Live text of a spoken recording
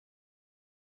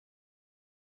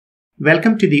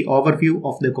Welcome to the overview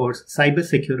of the course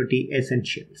Cybersecurity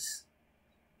Essentials.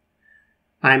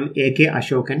 I'm A.K.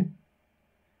 Ashokan,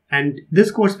 and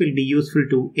this course will be useful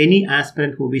to any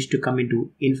aspirant who wish to come into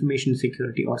information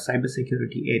security or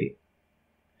cybersecurity area.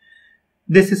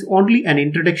 This is only an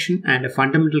introduction and a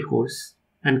fundamental course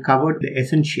and covered the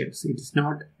essentials. It is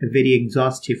not a very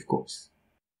exhaustive course.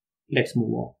 Let's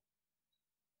move on.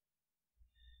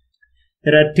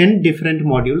 There are 10 different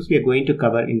modules we are going to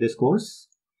cover in this course,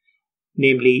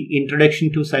 namely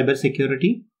Introduction to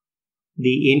Cybersecurity,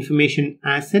 the information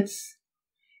assets,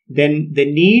 then the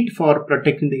need for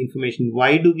protecting the information.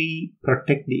 Why do we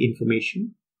protect the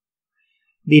information?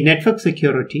 The network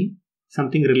security,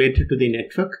 something related to the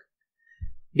network,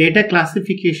 data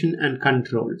classification and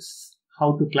controls,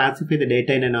 how to classify the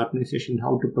data in an organization,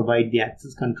 how to provide the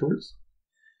access controls.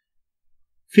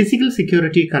 Physical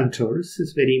security controls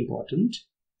is very important,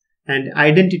 and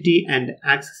identity and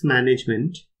access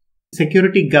management,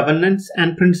 security governance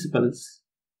and principles,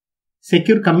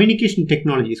 secure communication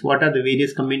technologies. What are the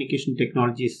various communication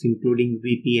technologies, including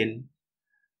VPN,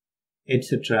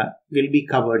 etc., will be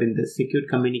covered in the secure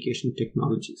communication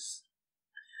technologies.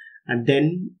 And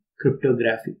then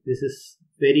cryptography. This is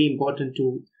very important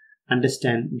to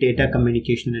understand data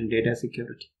communication and data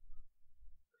security.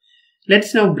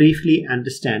 Let's now briefly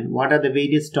understand what are the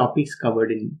various topics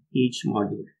covered in each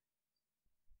module.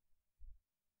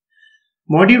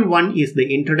 Module 1 is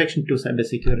the Introduction to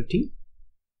Cybersecurity.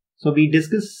 So we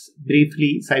discuss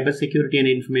briefly cybersecurity and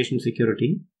information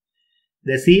security.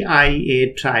 The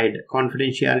CIA triad,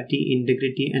 confidentiality,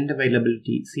 integrity and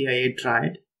availability, CIA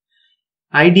triad.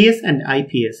 IDS and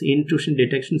IPS, intrusion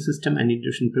detection system and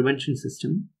intrusion prevention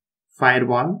system.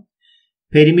 Firewall,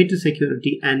 perimeter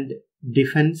security and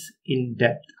defense in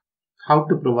depth, how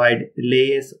to provide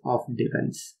layers of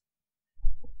defense.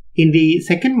 In the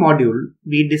second module,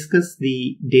 we discuss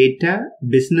the data,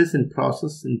 business and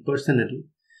process and personnel,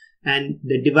 and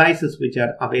the devices which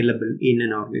are available in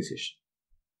an organization.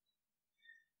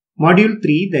 Module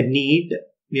 3, the need,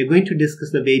 we are going to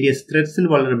discuss the various threats and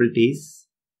vulnerabilities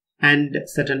and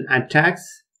certain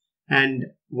attacks and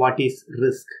what is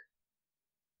risk.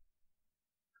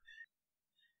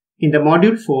 In the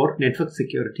module 4, network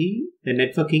security, the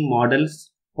networking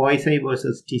models, OSI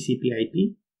versus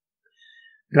TCP/IP,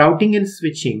 routing and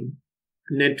switching,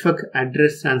 network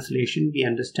address translation, we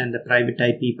understand the private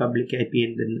IP, public IP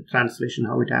and the translation,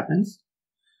 how it happens.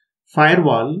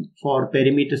 Firewall for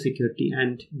perimeter security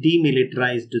and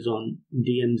demilitarized zone,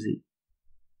 DMZ.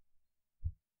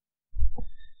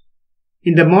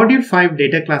 In the module 5,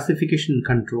 data classification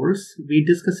controls, we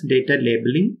discuss data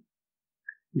labeling,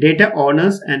 data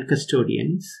owners and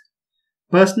custodians,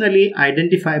 personally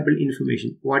identifiable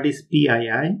information, what is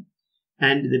PII,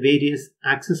 and the various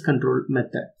access control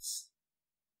methods.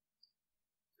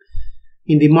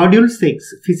 In the module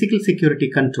 6, physical security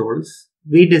controls,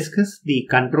 we discuss the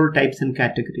control types and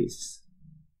categories.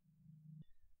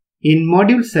 In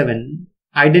module 7,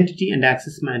 identity and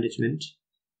access management,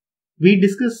 we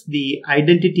discuss the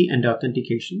identity and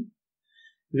authentication,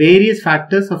 various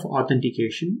factors of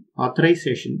authentication,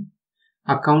 authorization,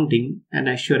 accounting and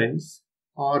assurance,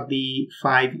 or the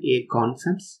 5A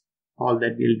concepts, all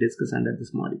that we'll discuss under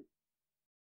this module.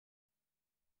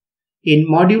 In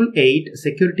module 8,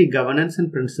 security governance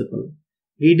and principle,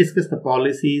 we discuss the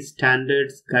policies,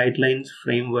 standards, guidelines,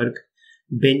 framework,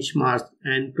 benchmarks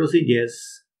and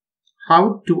procedures,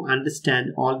 how to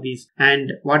understand all these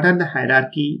and what are the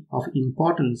hierarchy of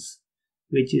importance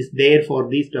which is there for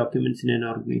these documents in an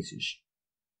organization.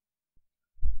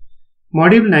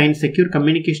 Module 9, secure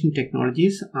communication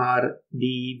technologies, are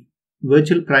the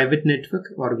virtual private network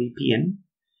or VPN,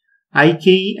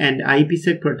 IKE and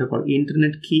IPsec protocol,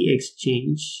 Internet Key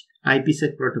Exchange,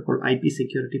 IPsec protocol, IP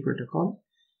security protocol,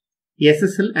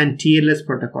 SSL and TLS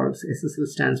protocols. SSL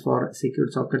stands for Secure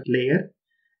Socket Layer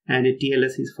and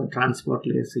TLS is for Transport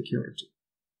Layer Security.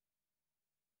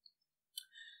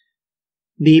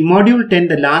 The module 10,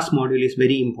 the last module, is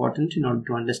very important in order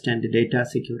to understand the data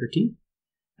security.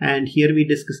 And here we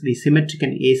discuss the symmetric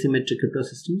and asymmetric crypto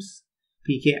systems,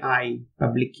 PKI,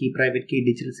 public key, private key,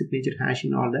 digital signature,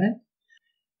 hashing, all that.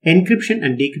 Encryption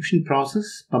and decryption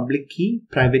process, public key,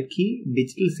 private key,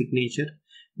 digital signature,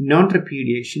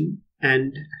 non-repudiation,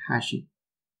 and hashing.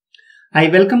 I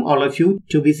welcome all of you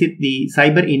to visit the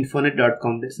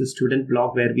cyberinfonet.com. This is a student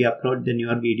blog where we upload the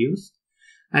newer videos.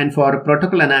 And for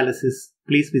protocol analysis,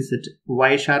 please visit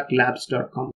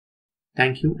wiresharklabs.com.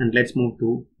 Thank you, and let's move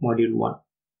to module 1.